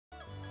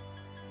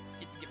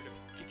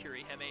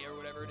Hime or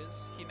whatever it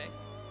is. Hime.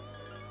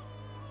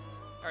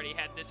 Already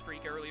had this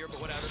freak earlier,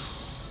 but whatever.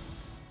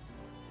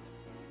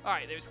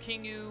 Alright, there's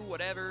Kingu,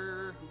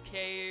 whatever. Who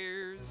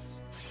cares?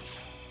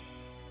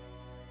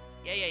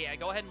 Yeah.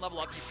 Go ahead and level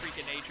up, you freak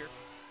of nature.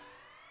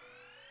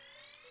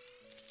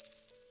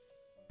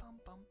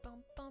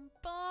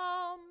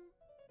 Bum.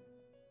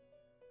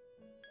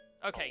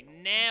 Okay,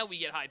 now we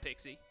get High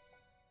Pixie.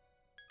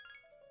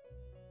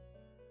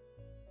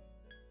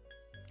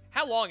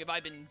 How long have I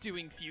been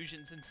doing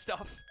fusions and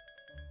stuff?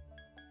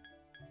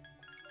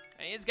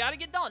 Hey, it's gotta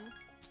get done.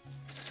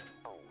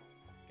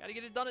 Gotta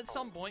get it done at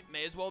some point.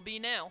 May as well be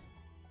now.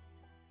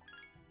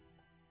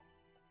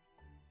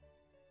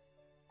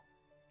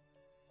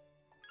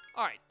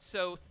 Alright,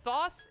 so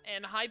Thoth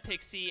and High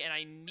Pixie, and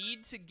I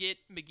need to get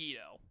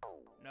Megiddo.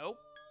 Nope.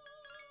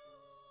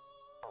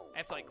 I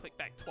have to, like, click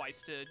back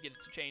twice to get it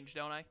to change,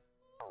 don't I?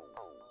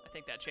 I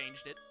think that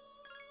changed it.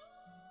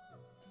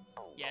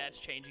 Yeah, it's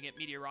changing it.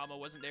 Meteorama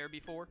wasn't there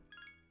before.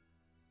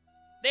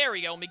 There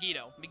we go,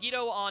 Megiddo.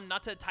 Megiddo on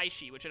Nata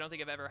Taishi, which I don't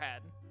think I've ever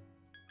had.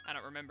 I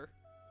don't remember.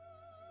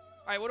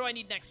 Alright, what do I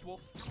need next,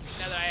 Wolf?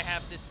 Now that I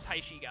have this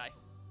Taishi guy.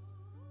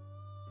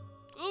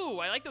 Ooh,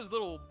 I like those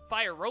little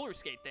fire roller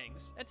skate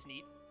things. That's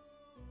neat.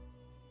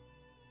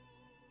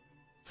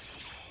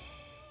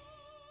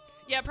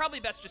 Yeah, probably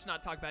best just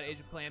not talk about Age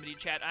of Calamity,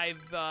 chat.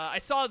 I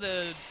saw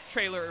the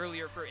trailer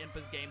earlier for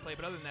Impa's gameplay,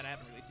 but other than that, I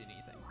haven't really seen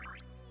anything.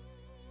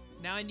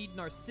 Now I need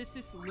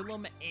Narcissus,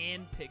 Lilum,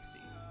 and Pixie.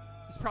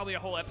 There's probably a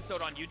whole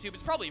episode on YouTube.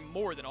 It's probably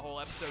more than a whole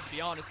episode, to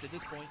be honest, at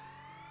this point.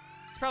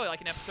 It's probably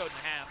like an episode and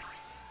a half.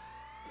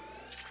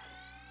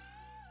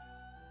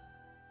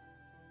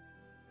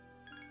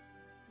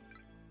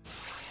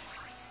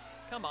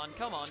 Come on,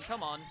 come on,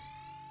 come on.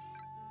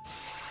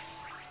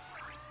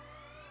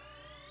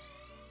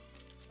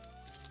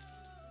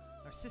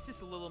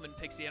 Narcissus, Lilum, and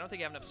Pixie. I don't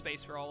think I have enough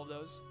space for all of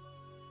those.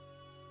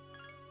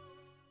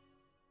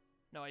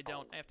 No, I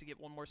don't. I have to get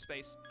one more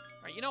space.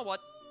 Alright, you know what?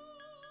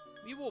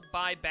 We will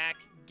buy back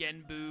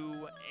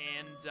Genbu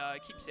and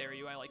keep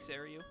Seiryu. I like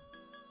Seiryu.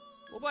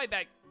 We'll buy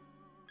back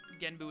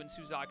Genbu and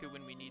Suzaku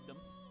when we need them.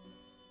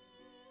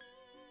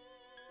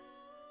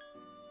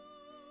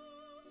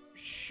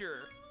 Sure.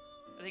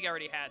 I think I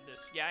already had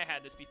this. Yeah, I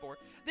had this before.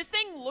 This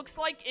thing looks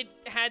like it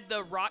had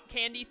the rock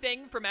candy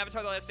thing from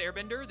Avatar: The Last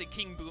Airbender that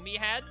King Boomy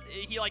had.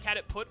 He, like, had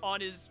it put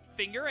on his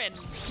finger, and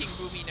King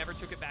Boomy never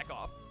took it back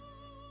off.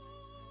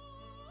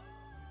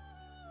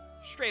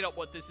 Straight up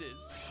what this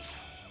is.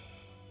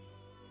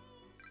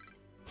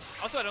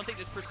 Also, I don't think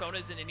this Persona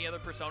is in any other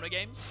Persona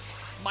games.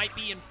 Might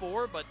be in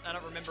 4, but I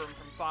don't remember them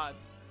from 5.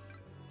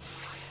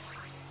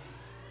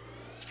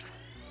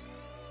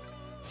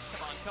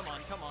 Come on, come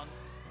on, come on.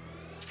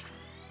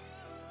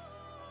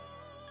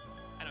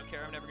 I don't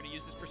care. I'm never going to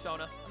use this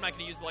Persona. I'm not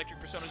going to use electric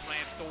Personas when I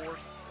have Thor.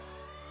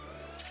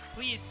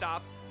 Please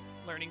stop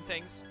learning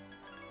things.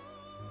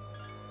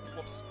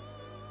 Whoops.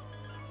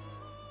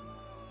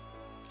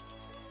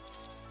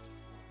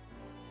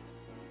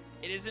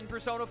 It is in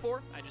Persona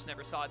 4. I just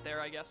never saw it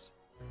there, I guess.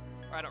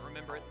 Or I don't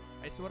remember it.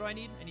 Alright, so what do I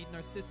need? I need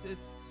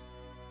Narcissus,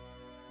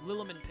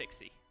 Lilum, and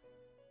Pixie.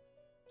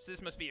 So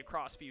this must be a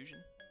cross fusion.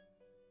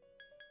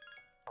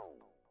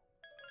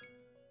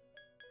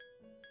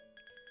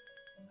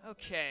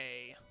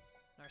 Okay.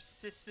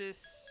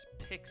 Narcissus,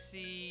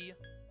 Pixie,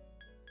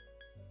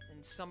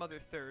 and some other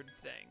third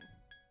thing.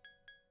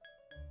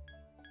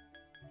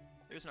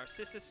 There's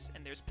Narcissus,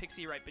 and there's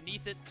Pixie right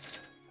beneath it.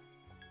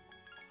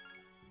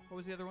 What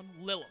was the other one?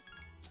 Lilum.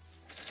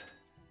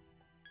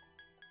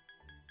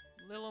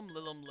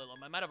 Lilum.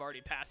 I might have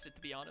already passed it,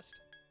 to be honest.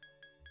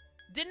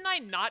 Didn't I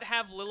not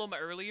have Lilum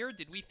earlier?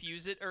 Did we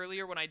fuse it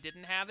earlier when I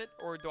didn't have it?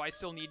 Or do I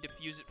still need to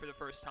fuse it for the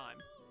first time?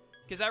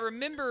 Because I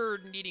remember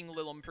needing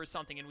Lilum for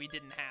something and we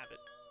didn't have it.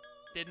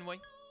 Didn't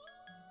we?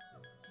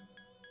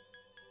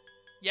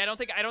 Yeah, I don't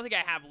think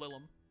I have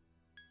Lilum.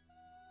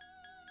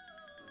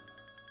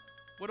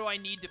 What do I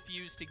need to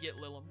fuse to get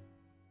Lilum?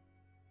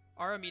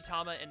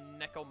 Aramitama and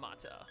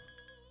Nekomata.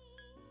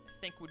 I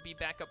think would be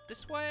back up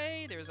this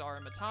way. There's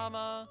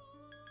Aramitama.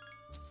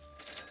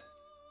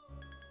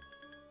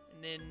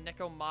 And then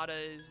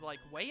Nekomata is like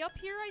way up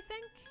here, I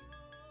think?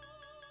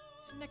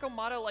 Is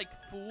Nekomata like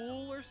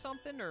Fool or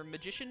something? Or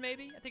Magician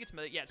maybe? I think it's,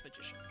 yeah, it's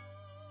Magician.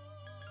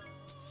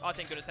 Oh,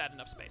 thank goodness I had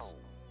enough space.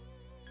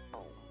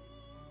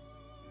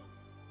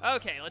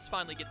 Okay, let's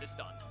finally get this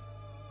done.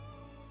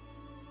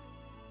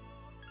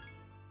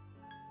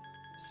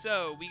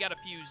 So, we gotta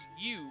fuse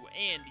you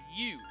and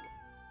you.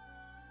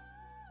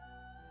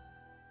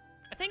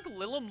 I think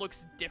Lilum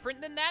looks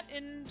different than that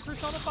in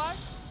Persona 5?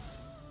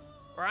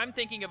 Or I'm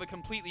thinking of a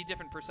completely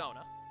different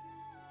Persona.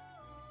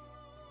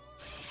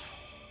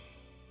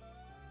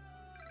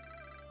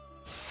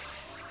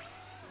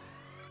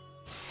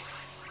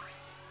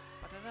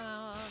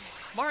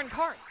 Marin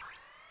Karn!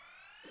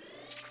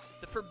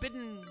 The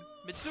Forbidden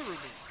Mitsuru.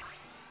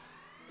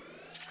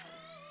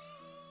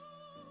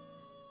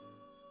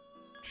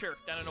 Sure,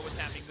 I don't know what's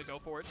happening, but go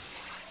for it.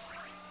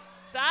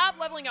 Stop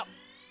leveling up!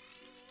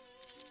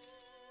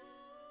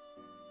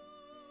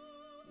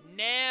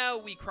 Now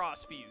we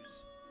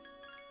cross-fuse.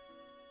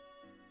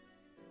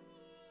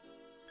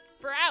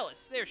 For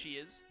Alice, there she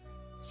is.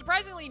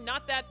 Surprisingly,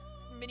 not that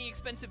many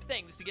expensive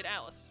things to get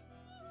Alice.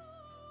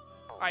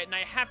 Alright, and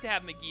I have to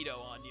have Megiddo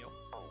on you.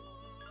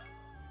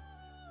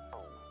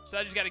 So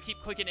I just gotta keep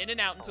clicking in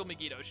and out until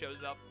Megiddo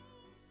shows up.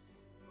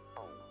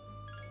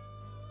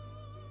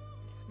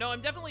 No,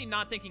 I'm definitely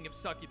not thinking of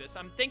Succubus.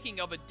 I'm thinking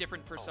of a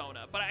different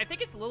Persona. But I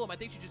think it's Lilum. I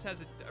think she just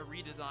has a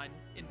redesign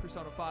in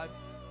Persona 5.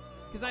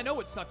 Because I know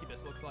what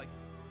Succubus looks like.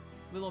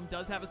 Lilum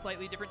does have a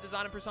slightly different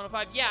design in Persona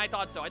 5. Yeah, I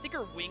thought so. I think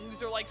her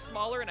wings are, like,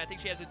 smaller, and I think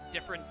she has a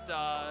different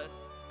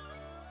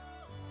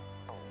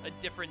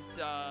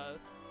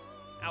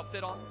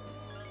outfit on.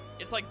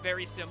 It's, like,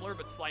 very similar,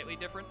 but slightly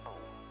different.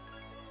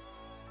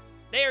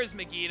 There's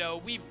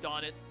Megiddo. We've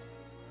done it.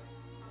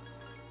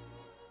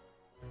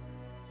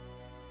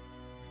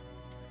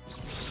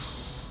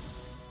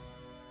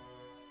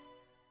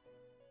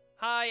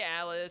 Hi,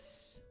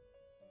 Alice.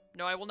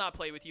 No, I will not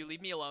play with you.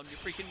 Leave me alone. You're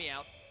freaking me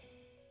out.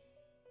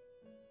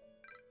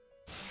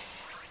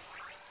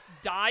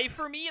 Die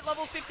for me at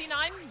level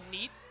 59?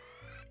 Neat.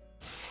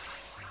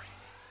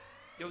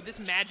 Yo, this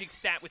magic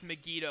stat with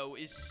Megiddo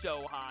is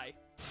so high.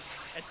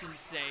 That's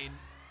insane.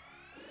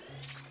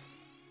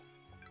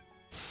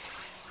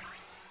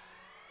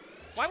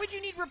 Why would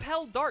you need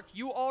Repel Dark?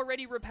 You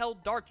already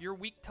repelled Dark. You're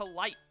weak to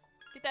light.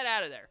 Get that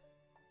out of there.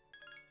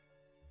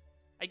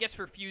 I guess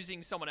for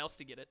fusing someone else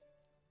to get it.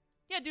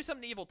 Yeah, do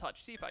something to Evil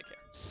Touch. See if I care.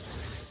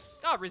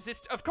 Oh,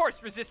 resist. Of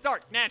course, resist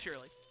Dark.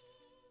 Naturally.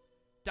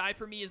 Die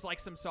for me is like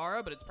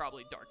Samsara, but it's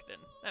probably Dark then.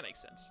 That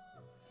makes sense.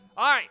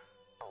 Alright.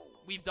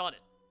 We've done it.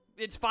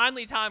 It's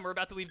finally time. We're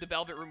about to leave the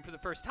Velvet Room for the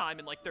first time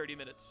in like 30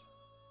 minutes.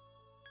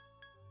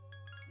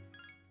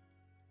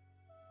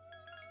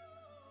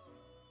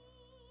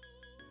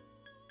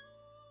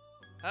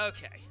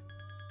 Okay.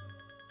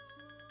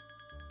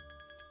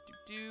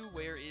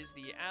 Where is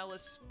the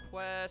Alice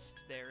quest?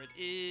 There it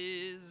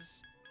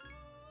is.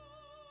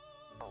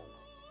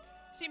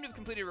 Seem to have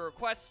completed a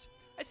request.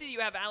 I see that you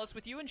have Alice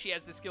with you, and she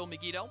has the skill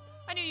Megiddo.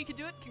 I knew you could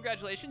do it.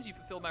 Congratulations, you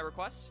fulfilled my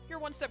request. You're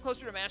one step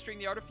closer to mastering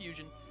the art of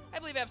fusion. I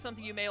believe I have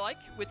something you may like.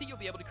 With it, you'll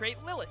be able to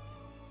create Lilith.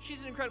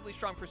 She's an incredibly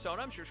strong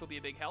persona. I'm sure she'll be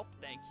a big help.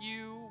 Thank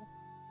you.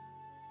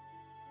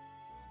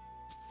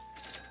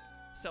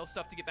 Sell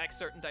stuff to get back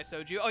certain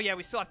Daisoju. Oh yeah,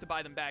 we still have to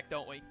buy them back,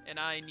 don't we? And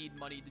I need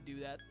money to do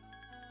that.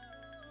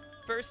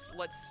 First,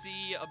 let's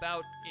see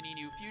about any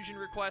new fusion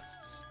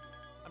requests.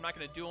 I'm not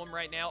going to do them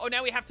right now. Oh,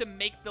 now we have to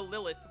make the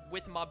Lilith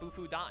with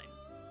Mabufu Dine.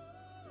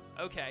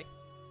 Okay.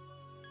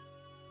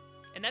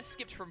 And that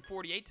skipped from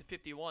 48 to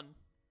 51.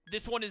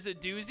 This one is a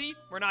doozy?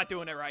 We're not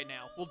doing it right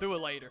now. We'll do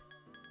it later.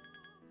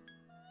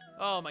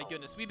 Oh my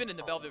goodness. We've been in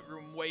the Velvet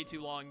Room way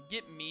too long.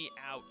 Get me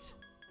out.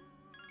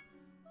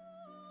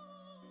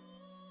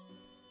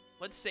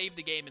 Let's save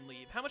the game and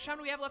leave. How much time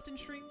do we have left in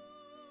stream?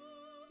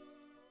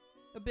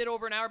 A bit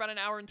over an hour, about an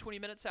hour and 20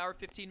 minutes, hour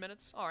 15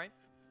 minutes. All right.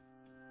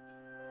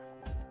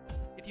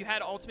 If you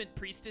had Ultimate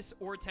Priestess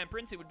or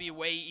Temperance, it would be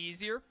way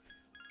easier.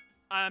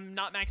 I'm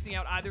not maxing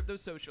out either of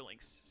those social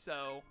links,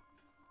 so...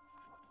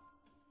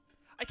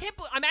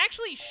 I'm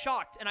actually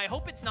shocked, and I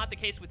hope it's not the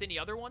case with any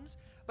other ones,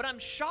 but I'm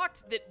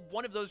shocked that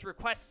one of those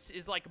requests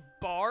is, like,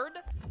 barred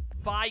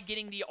by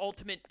getting the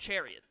Ultimate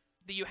Chariot.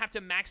 That you have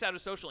to max out a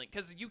social link,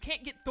 because you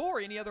can't get Thor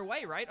any other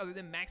way, right, other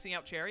than maxing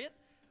out Chariot?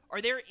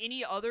 Are there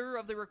any other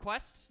of the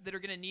requests that are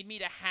going to need me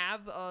to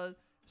have a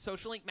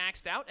social link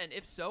maxed out? And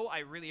if so, I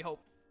really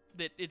hope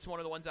that it's one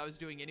of the ones I was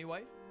doing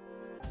anyway.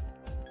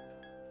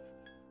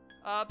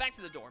 Back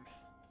to the dorm.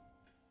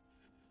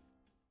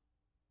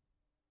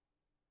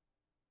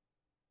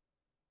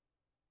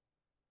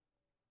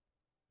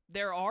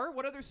 There are?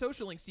 What other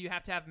social links do you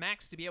have to have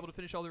maxed to be able to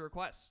finish all the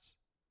requests?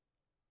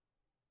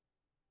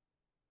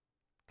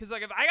 Because,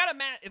 like, if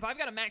I've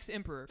got a max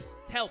Emperor,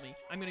 tell me.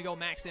 I'm going to go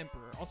max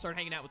Emperor. I'll start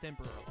hanging out with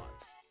Emperor a lot.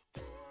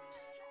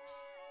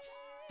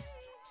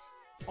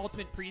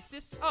 Ultimate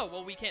Priestess? Oh,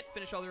 well, we can't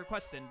finish all the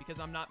requests then because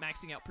I'm not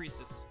maxing out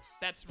Priestess.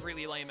 That's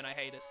really lame and I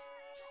hate it.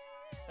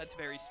 That's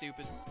very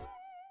stupid.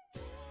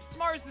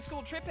 Tomorrow's the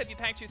school trip. Have you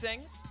packed your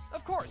things?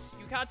 Of course.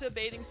 Yukata,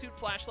 bathing suit,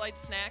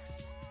 flashlights, snacks,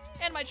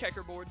 and my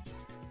checkerboard.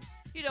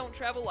 You don't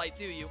travel light,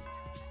 do you?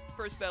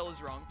 First bell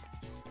is wrong.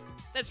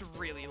 That's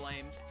really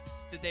lame.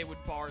 That they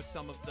would bar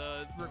some of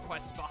the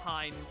requests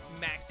behind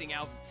maxing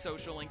out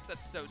social links.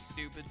 That's so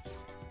stupid.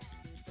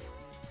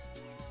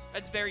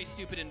 That's very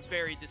stupid and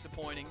very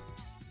disappointing.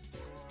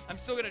 I'm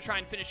still going to try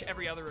and finish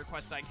every other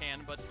request I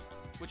can, but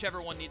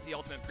whichever one needs the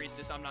Ultimate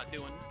Priestess I'm not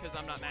doing, because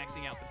I'm not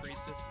maxing out the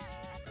Priestess.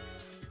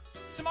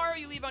 Tomorrow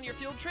you leave on your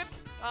field trip?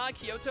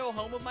 Kyoto,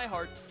 home of my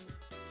heart.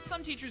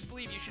 Some teachers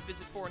believe you should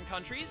visit foreign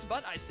countries,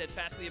 but I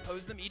steadfastly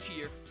oppose them each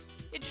year.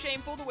 It's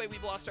shameful the way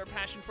we've lost our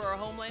passion for our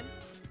homeland.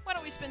 Why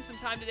don't we spend some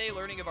time today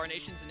learning of our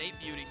nation's innate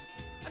beauty?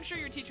 I'm sure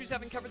your teachers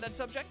haven't covered that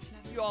subject.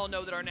 You all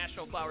know that our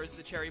national flower is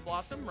the cherry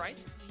blossom,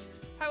 right?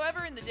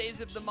 However, in the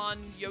days of the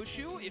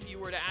Manyoshu, if you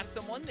were to ask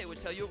someone, they would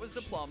tell you it was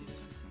the plum.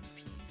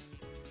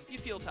 You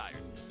feel tired.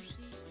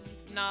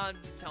 Nah,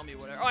 tell me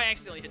whatever. Oh, I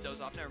accidentally hit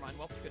those off. Never mind.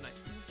 Well, good night.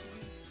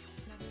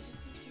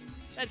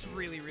 That's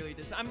really, really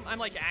I'm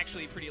like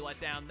actually pretty let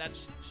down. That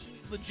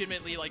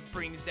legitimately like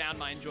brings down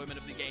my enjoyment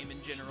of the game in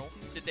general.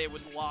 That they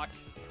would lock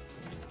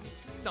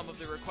some of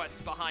the requests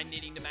behind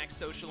needing to max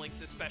social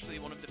links, especially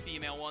one of the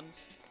female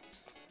ones.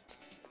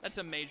 That's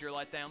a major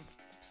letdown.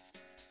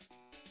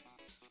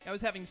 I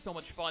was having so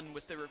much fun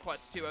with the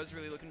requests too. I was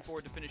really looking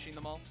forward to finishing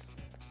them all.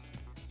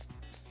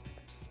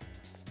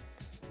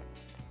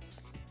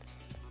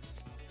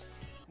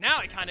 Now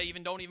I kind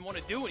of don't even want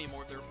to do any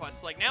more of the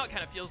requests. Like, now it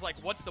kind of feels like,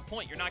 what's the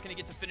point? You're not going to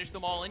get to finish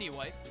them all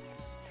anyway.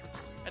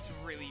 That's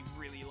really,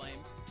 really lame.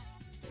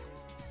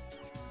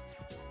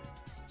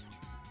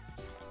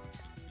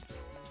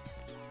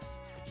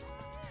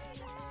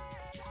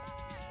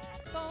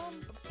 Bum,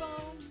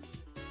 bum,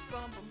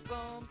 bum,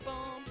 bum,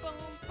 bum, bum,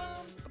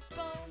 bum,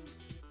 bum.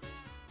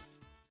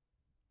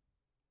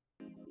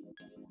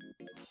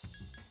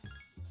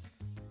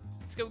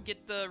 Let's go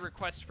get the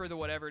request for the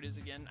whatever it is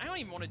again. I don't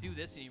even want to do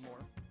this anymore.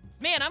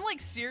 Man, I'm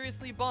like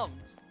seriously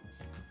bummed.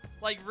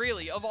 Like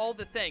really, of all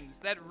the things,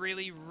 that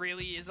really,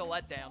 really is a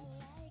letdown.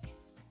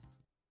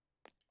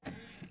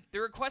 The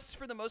requests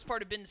for the most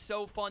part have been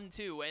so fun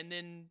too, and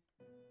then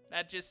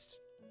that just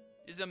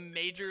is a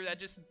major, that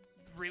just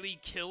really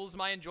kills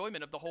my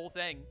enjoyment of the whole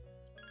thing.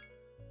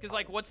 Because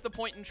like, what's the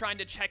point in trying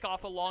to check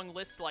off a long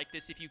list like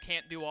this if you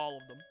can't do all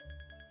of them?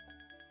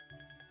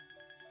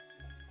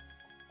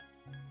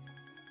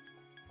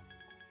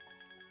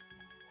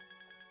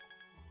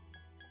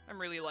 I'm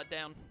really let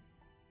down.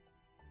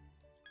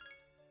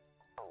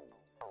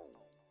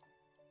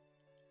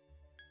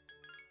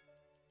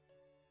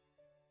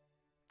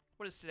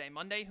 What is today?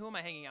 Monday? Who am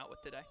I hanging out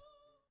with today?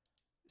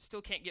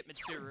 Still can't get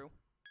Mitsuru.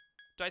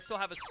 Do I still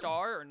have a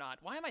star or not?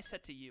 Why am I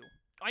set to you?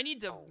 I need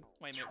to...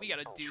 Wait a minute. We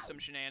gotta do some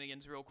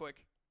shenanigans real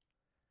quick.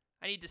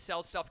 I need to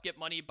sell stuff, get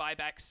money, buy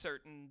back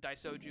certain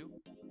Daisoju.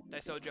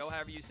 Daisojo,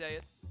 however you say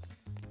it.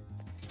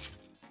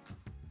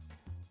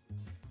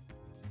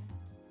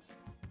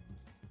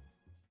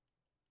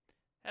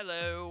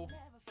 Hello.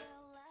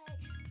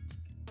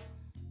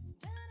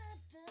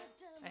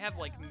 I have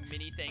like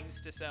many things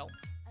to sell.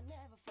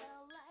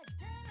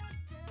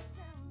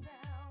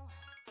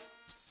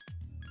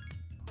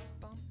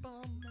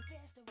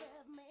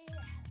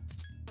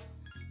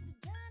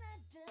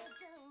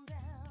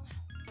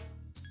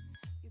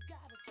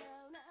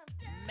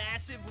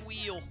 Massive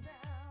wheel.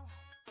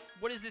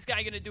 What is this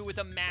guy gonna do with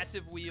a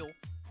massive wheel?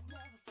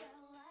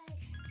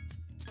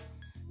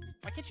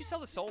 Why can't you sell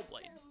the soul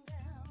blade?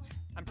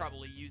 I'm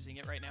probably using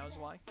it right now is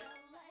why.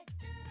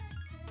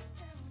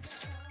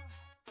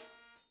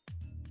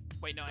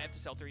 Wait, no, I have to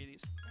sell 3 of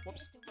these.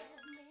 Whoops.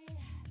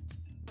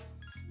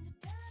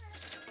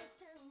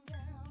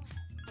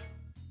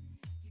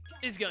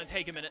 This is gonna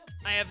take a minute.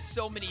 I have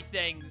so many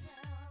things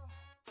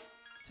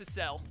to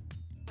sell.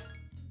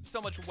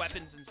 So much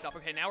weapons and stuff.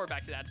 Okay, now we're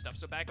back to that stuff.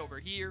 So back over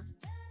here.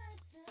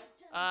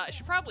 I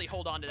should probably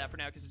hold on to that for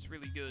now because it's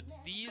really good.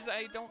 These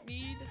I don't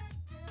need.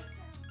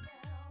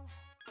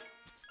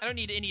 I don't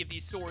need any of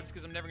these swords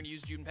because I'm never going to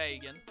use Junpei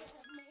again.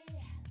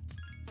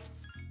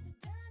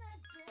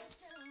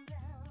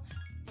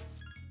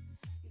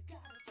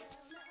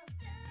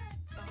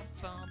 Bum,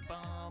 bum,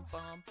 bum,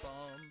 bum,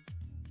 bum.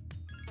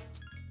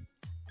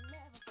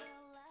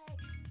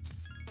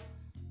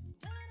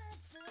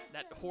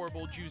 That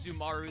horrible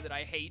Juzumaru that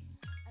I hate.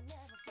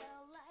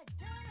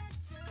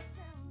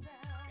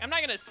 I'm not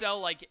going to sell,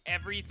 like,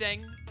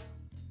 everything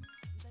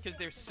because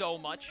there's so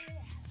much.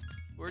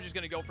 We're just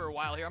going to go for a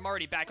while here. I'm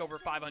already back over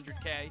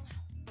 500k,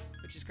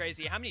 which is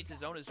crazy. How many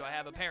Tizonas do I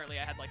have? Apparently,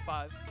 I had like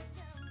 5.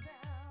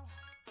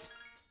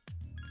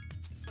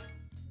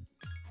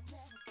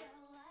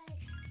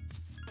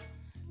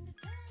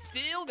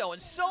 Still going.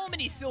 So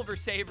many silver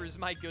sabers,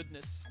 my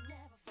goodness.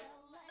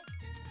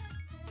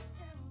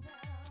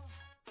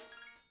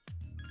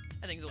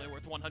 I think it's only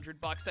worth 100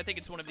 bucks. I think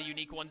it's one of the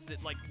unique ones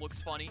that, like,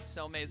 looks funny,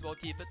 so may as well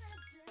keep it.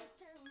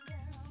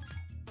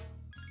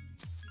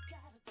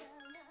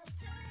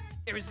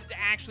 It was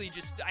actually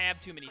just, I have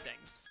too many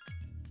things.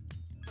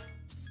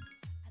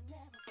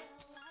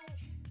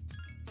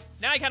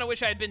 Now I kind of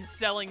wish I had been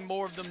selling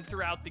more of them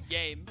throughout the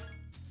game.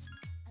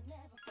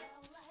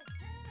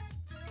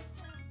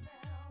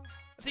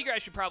 I figure I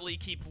should probably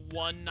keep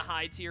one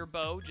high-tier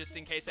bow, just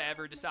in case I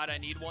ever decide I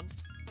need one.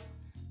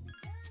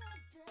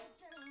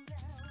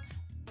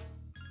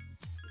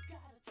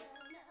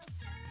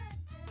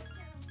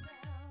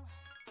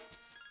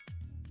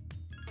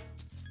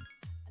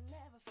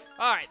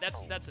 Alright,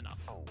 that's enough.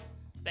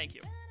 Thank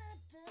you.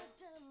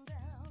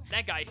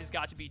 That guy has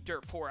got to be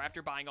dirt poor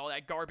after buying all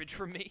that garbage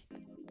from me.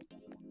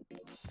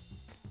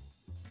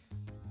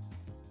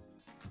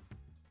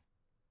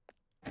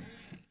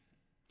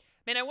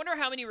 Man, I wonder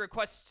how many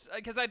requests...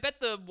 Because I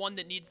bet the one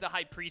that needs the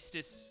High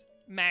Priestess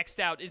maxed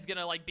out is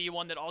gonna, like, be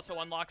one that also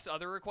unlocks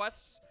other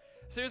requests.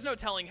 So there's no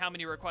telling how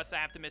many requests I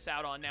have to miss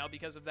out on now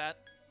because of that.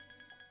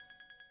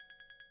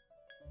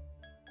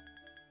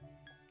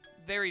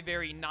 Very,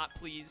 very not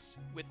pleased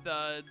with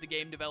the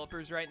game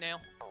developers right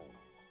now.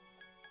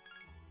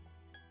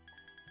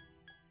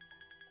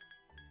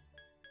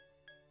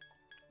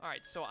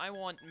 Alright, so I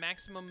want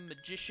Maximum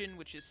Magician,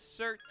 which is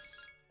Cert.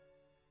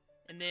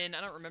 And then,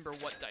 I don't remember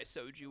what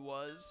Daisoju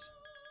was.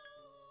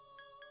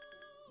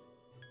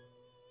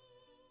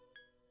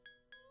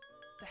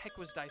 The heck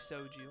was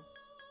Daisoju?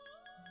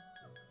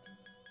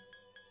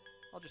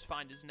 I'll just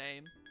find his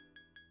name.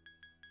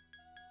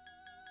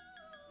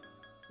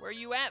 Where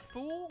you at,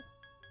 fool?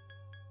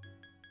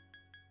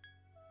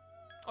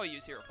 Oh,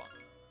 use Hero Fun.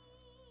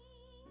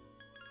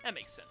 That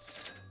makes sense.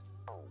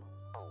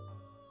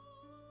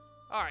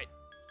 Alright,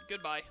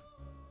 goodbye.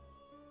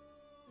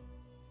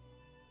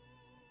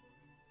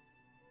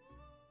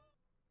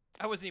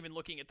 I wasn't even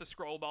looking at the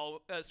scroll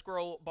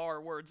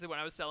bar words when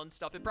I was selling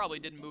stuff. It probably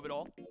didn't move at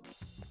all.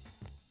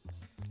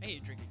 I need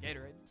to drink a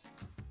Gatorade.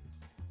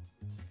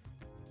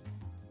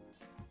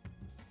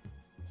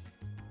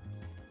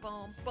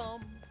 Bum,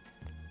 bum.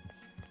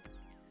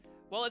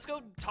 Well, let's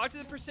go talk to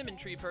the persimmon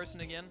tree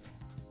person again.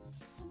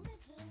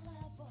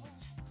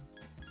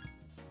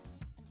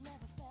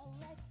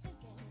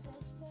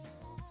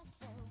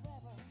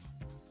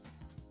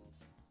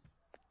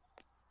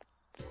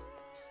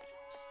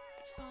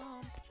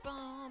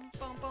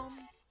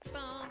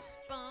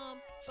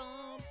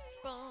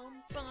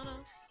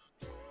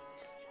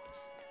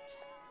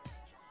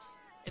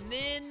 And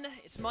then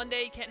it's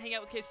Monday, can't hang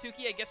out with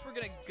Keisuke. I guess we're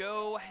gonna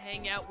go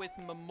hang out with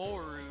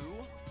Mamoru.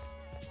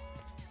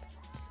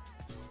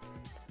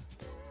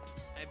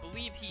 I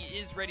believe he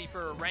is ready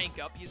for a rank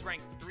up. He's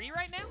rank 3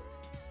 right now?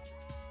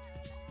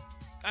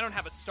 I don't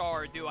have a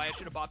star, do I? I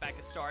should have bought back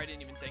a star. I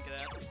didn't even think of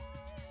that.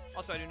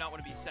 Also, I do not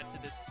want to be set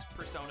to this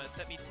persona.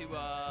 Set me to,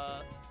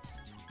 the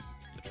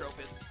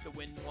Tropus, the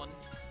wind one.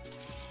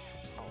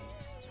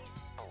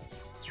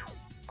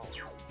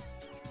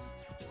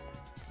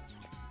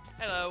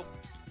 Hello.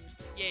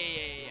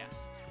 Yeah.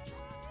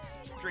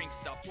 Drink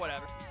stuff,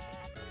 whatever.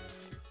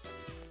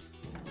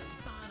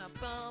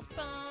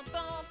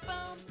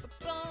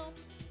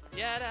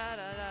 Yeah, da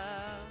da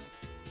da.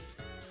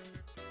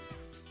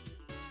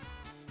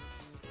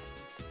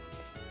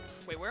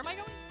 Wait, where am I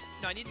going?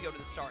 No, I need to go to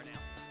the star now.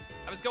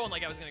 I was going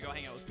like I was gonna go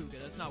hang out with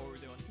Fuka. That's not what we're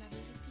doing.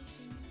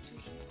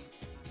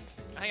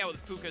 I hang out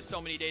with Fuka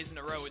so many days in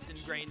a row, it's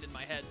ingrained in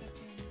my head.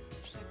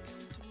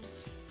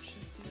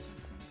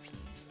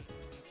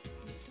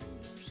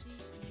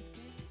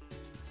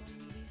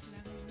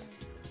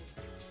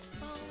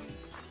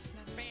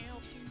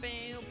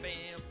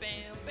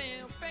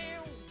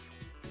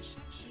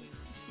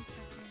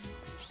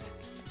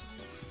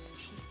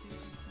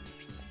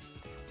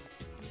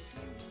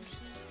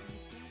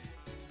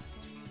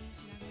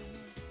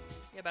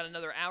 Yeah, about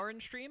another hour in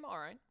stream?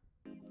 Alright.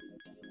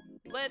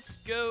 Let's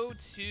go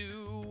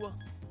to...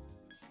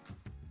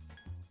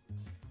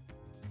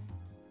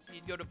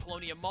 Need to go to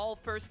Polonia Mall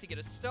first to get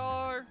a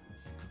star.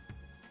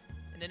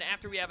 And then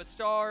after we have a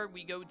star,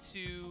 we go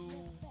to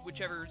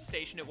whichever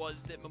station it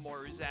was that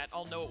Mamoru's at.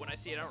 I'll know it when I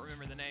see it. I don't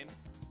remember the name.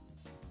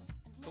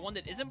 The one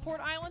that isn't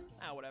Port Island?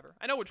 Ah, whatever.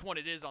 I know which one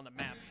it is on the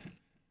map.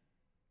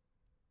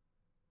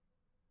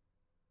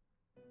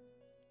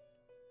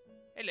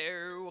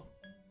 Hello.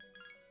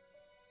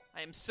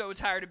 I am so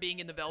tired of being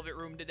in the Velvet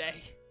Room today.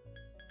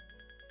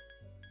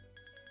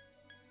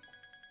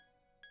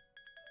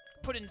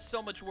 Put in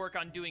so much work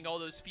on doing all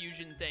those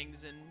fusion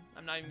things, and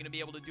I'm not even going to be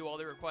able to do all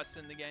the requests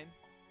in the game.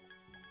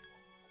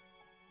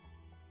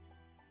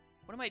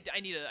 What am I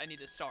need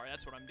a star.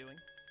 That's what I'm doing.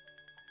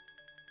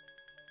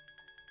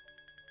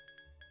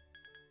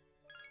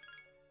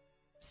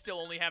 Still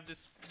only have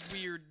this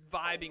weird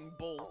vibing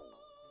bull.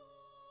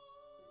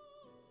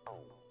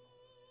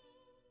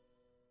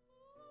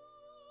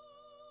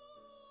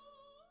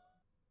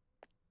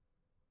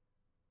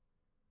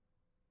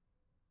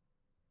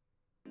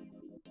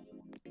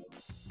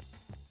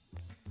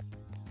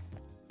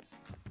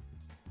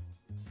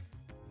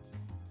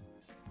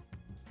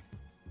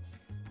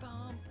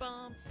 Bum,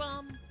 bum,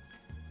 bum.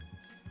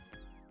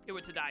 It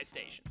was a dye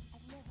station.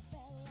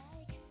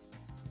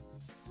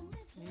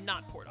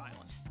 Not Port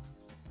Island.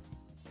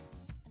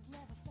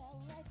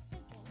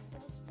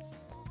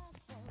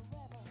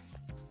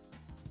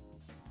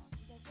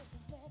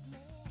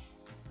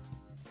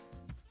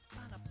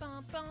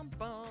 Bum, bum,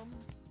 bum.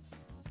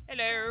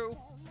 Hello.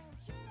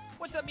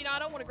 What's up,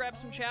 Minato? Want to grab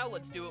some chow?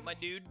 Let's do it, my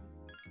dude.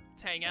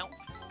 Let's hang out.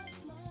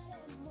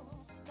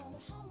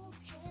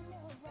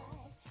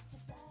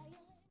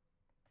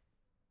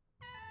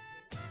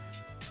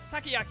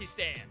 Takoyaki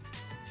stand.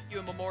 You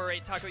and Mamoru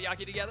ate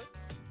takoyaki together?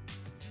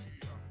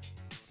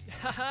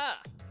 Haha.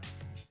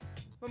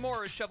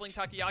 Mamoru is shoveling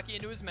takoyaki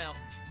into his mouth.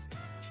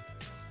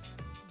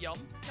 Yum.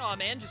 Aw,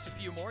 man, just a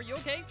few more. You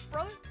okay,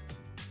 brother?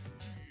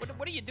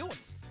 What are you doing?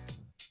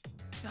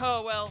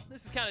 Oh, well,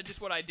 this is kind of just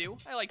what I do.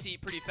 I like to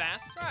eat pretty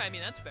fast. Alright, I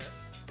mean, that's fair.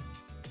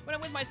 When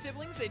I'm with my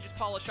siblings, they just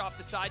polish off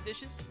the side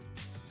dishes.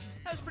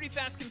 That was pretty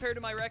fast compared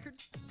to my record.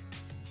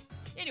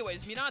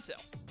 Anyways, Minato,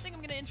 I think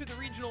I'm gonna enter the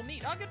regional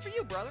meet. Oh, good for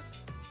you, brother.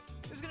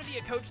 There's gonna be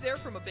a coach there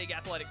from a big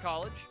athletic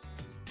college.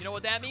 You know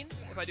what that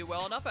means? If I do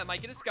well enough, I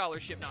might get a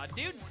scholarship nod.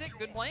 Dude, sick,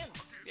 good plan.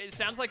 It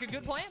sounds like a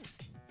good plan.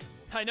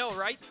 I know,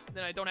 right?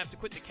 Then I don't have to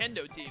quit the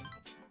kendo team.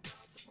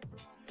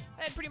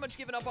 I had pretty much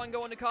given up on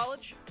going to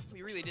college.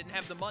 We really didn't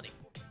have the money.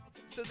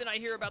 So then I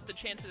hear about the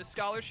chance at a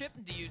scholarship.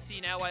 Do you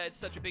see now why it's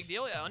such a big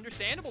deal? Yeah,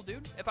 understandable,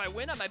 dude. If I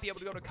win, I might be able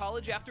to go to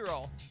college after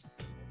all.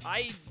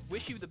 I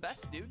wish you the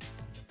best, dude.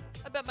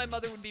 I bet my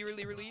mother would be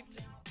really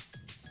relieved.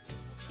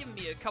 Giving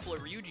me a couple of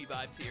Ryuji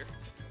vibes here.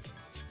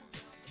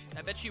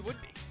 I bet she would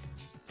be.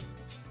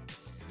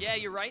 Yeah,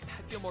 you're right.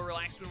 I feel more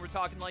relaxed when we're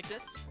talking like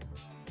this.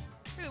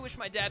 Really wish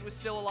my dad was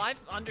still alive.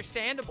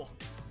 Understandable.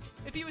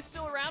 If he was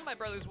still around, my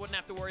brothers wouldn't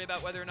have to worry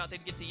about whether or not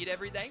they'd get to eat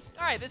every day.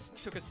 Alright, this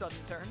took a sudden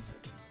turn.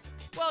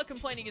 Well,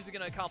 complaining isn't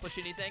going to accomplish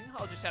anything.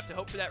 I'll just have to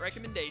hope for that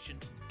recommendation.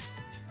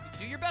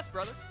 Do your best,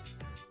 brother.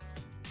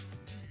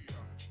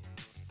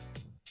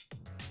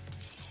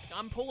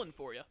 I'm pulling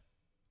for you.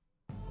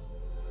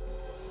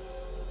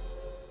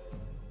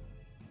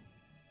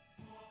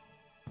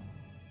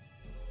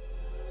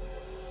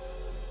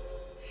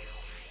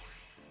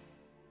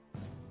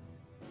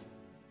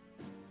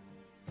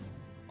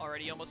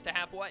 Already almost to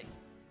halfway.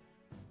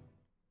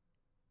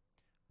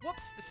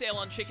 Whoops, the sale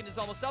on chicken is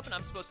almost up and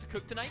I'm supposed to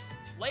cook tonight.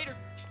 Later.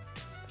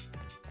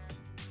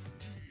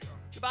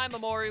 Goodbye,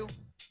 Mamoru.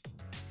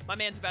 My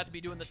man's about to be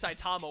doing the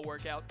Saitama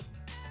workout.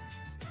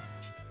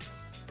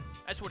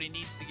 That's what he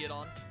needs to get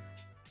on.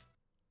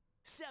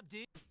 Sup,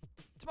 dude?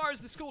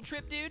 Tomorrow's the school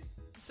trip, dude.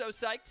 So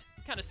psyched.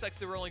 Kinda sucks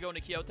that we're only going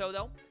to Kyoto,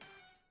 though.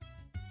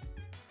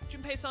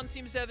 Junpei-san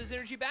seems to have his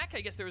energy back.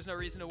 I guess there was no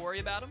reason to worry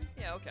about him.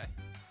 Yeah, okay.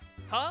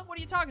 Huh? What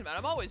are you talking about?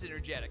 I'm always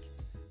energetic.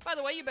 By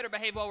the way, you better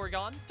behave while we're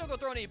gone. Don't go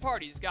throwing any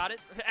parties, got it?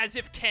 As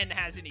if Ken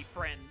has any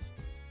friends.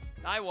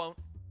 I won't.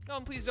 Oh,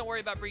 and please don't worry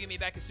about bringing me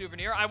back a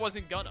souvenir. I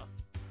wasn't gonna.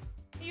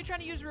 Are you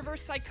trying to use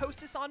reverse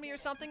psychosis on me or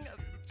something?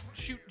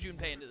 Shoot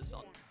Junpei into the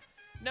sun.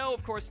 No,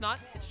 of course not.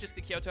 It's just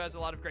that Kyoto has a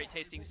lot of great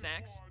tasting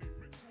snacks.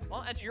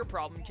 Well, that's your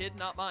problem, kid,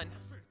 not mine.